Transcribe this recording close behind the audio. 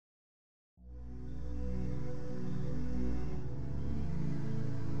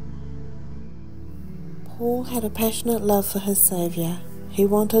Paul had a passionate love for his Saviour. He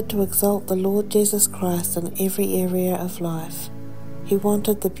wanted to exalt the Lord Jesus Christ in every area of life. He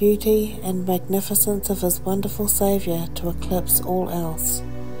wanted the beauty and magnificence of his wonderful Saviour to eclipse all else.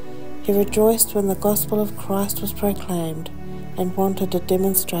 He rejoiced when the gospel of Christ was proclaimed and wanted to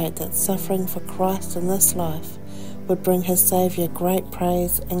demonstrate that suffering for Christ in this life would bring his Saviour great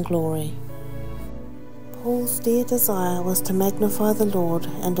praise and glory. Paul's dear desire was to magnify the Lord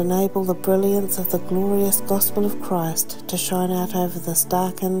and enable the brilliance of the glorious gospel of Christ to shine out over this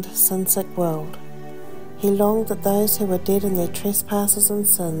darkened, sin-sick world. He longed that those who were dead in their trespasses and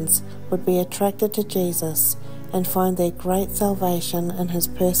sins would be attracted to Jesus and find their great salvation in his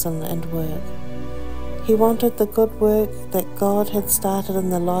person and work. He wanted the good work that God had started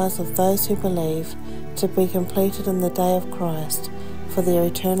in the lives of those who believe to be completed in the day of Christ for their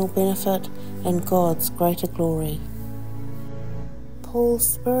eternal benefit and God's greater glory. Paul's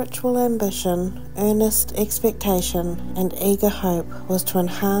spiritual ambition, earnest expectation, and eager hope was to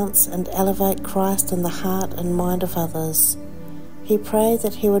enhance and elevate Christ in the heart and mind of others. He prayed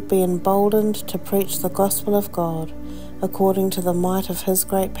that he would be emboldened to preach the gospel of God according to the might of his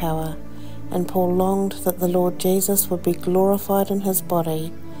great power, and Paul longed that the Lord Jesus would be glorified in his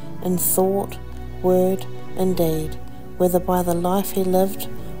body, in thought, word, and deed, whether by the life he lived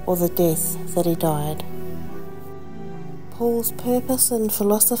or the death that he died. Paul's purpose and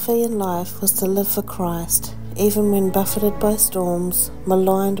philosophy in life was to live for Christ, even when buffeted by storms,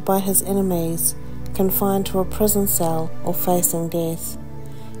 maligned by his enemies, confined to a prison cell, or facing death.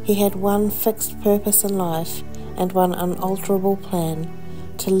 He had one fixed purpose in life and one unalterable plan: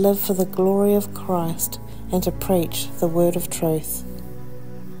 to live for the glory of Christ and to preach the word of truth.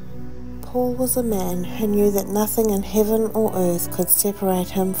 Paul was a man who knew that nothing in heaven or earth could separate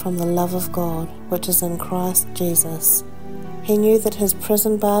him from the love of God, which is in Christ Jesus. He knew that his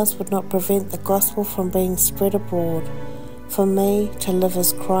prison bars would not prevent the gospel from being spread abroad. For me, to live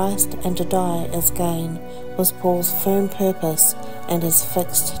as Christ and to die as gain was Paul's firm purpose and his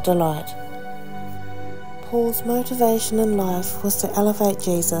fixed delight. Paul's motivation in life was to elevate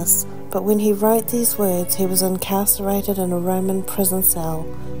Jesus, but when he wrote these words he was incarcerated in a Roman prison cell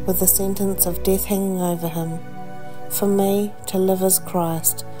with the sentence of death hanging over him. For me, to live as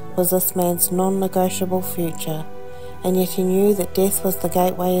Christ was this man's non-negotiable future, and yet he knew that death was the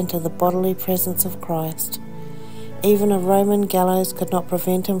gateway into the bodily presence of Christ. Even a Roman gallows could not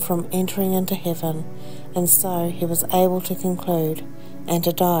prevent him from entering into heaven, and so he was able to conclude, and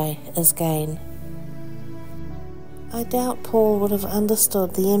to die is gain. I doubt Paul would have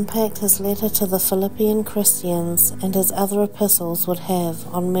understood the impact his letter to the Philippian Christians and his other epistles would have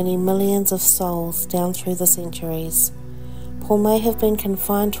on many millions of souls down through the centuries. Paul may have been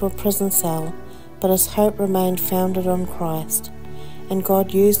confined to a prison cell, but his hope remained founded on Christ, and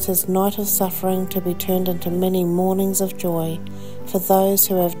God used his night of suffering to be turned into many mornings of joy for those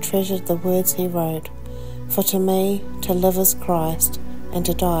who have treasured the words he wrote. For to me, to live is Christ, and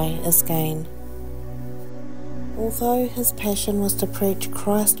to die is gain. Although his passion was to preach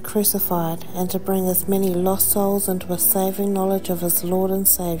Christ crucified and to bring as many lost souls into a saving knowledge of his Lord and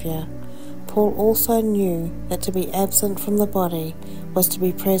Saviour, Paul also knew that to be absent from the body was to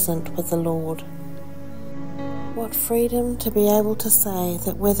be present with the Lord. What freedom to be able to say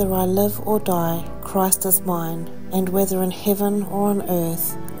that whether I live or die, Christ is mine, and whether in heaven or on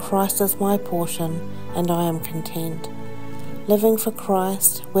earth, Christ is my portion, and I am content. Living for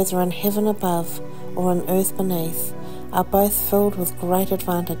Christ, whether in heaven above or on earth beneath, are both filled with great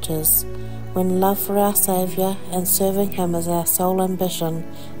advantages, when love for our Saviour and serving Him is our sole ambition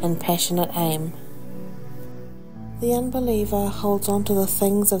and passionate aim. The unbeliever holds on to the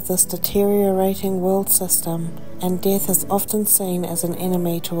things of this deteriorating world system, and death is often seen as an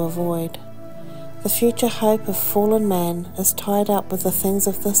enemy to avoid. The future hope of fallen man is tied up with the things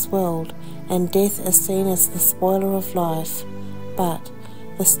of this world, and death is seen as the spoiler of life. But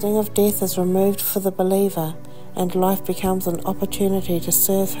the sting of death is removed for the believer, and life becomes an opportunity to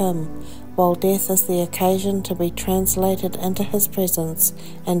serve Him, while death is the occasion to be translated into His presence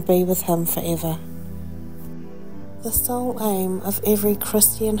and be with Him forever. The sole aim of every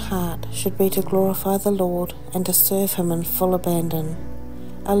Christian heart should be to glorify the Lord and to serve Him in full abandon.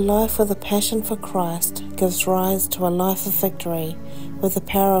 A life with a passion for Christ gives rise to a life of victory, where the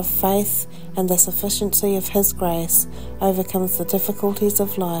power of faith and the sufficiency of His grace overcomes the difficulties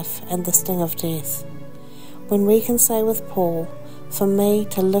of life and the sting of death. When we can say with Paul, "For me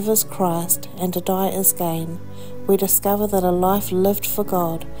to live is Christ and to die is gain," we discover that a life lived for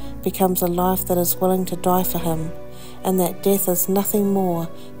God becomes a life that is willing to die for Him, and that death is nothing more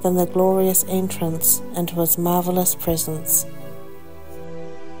than the glorious entrance into His marvelous presence.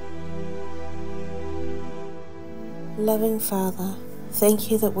 Loving Father, thank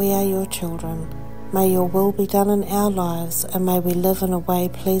you that we are your children. May your will be done in our lives, and may we live in a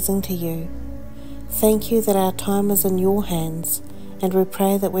way pleasing to you. Thank you that our time is in your hands, and we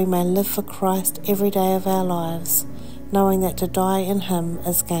pray that we may live for Christ every day of our lives, knowing that to die in him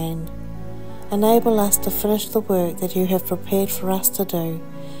is gain. Enable us to finish the work that you have prepared for us to do,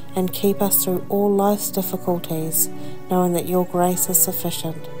 and keep us through all life's difficulties, knowing that your grace is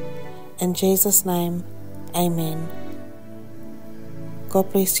sufficient. In Jesus' name, amen. God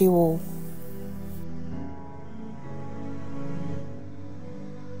bless you all.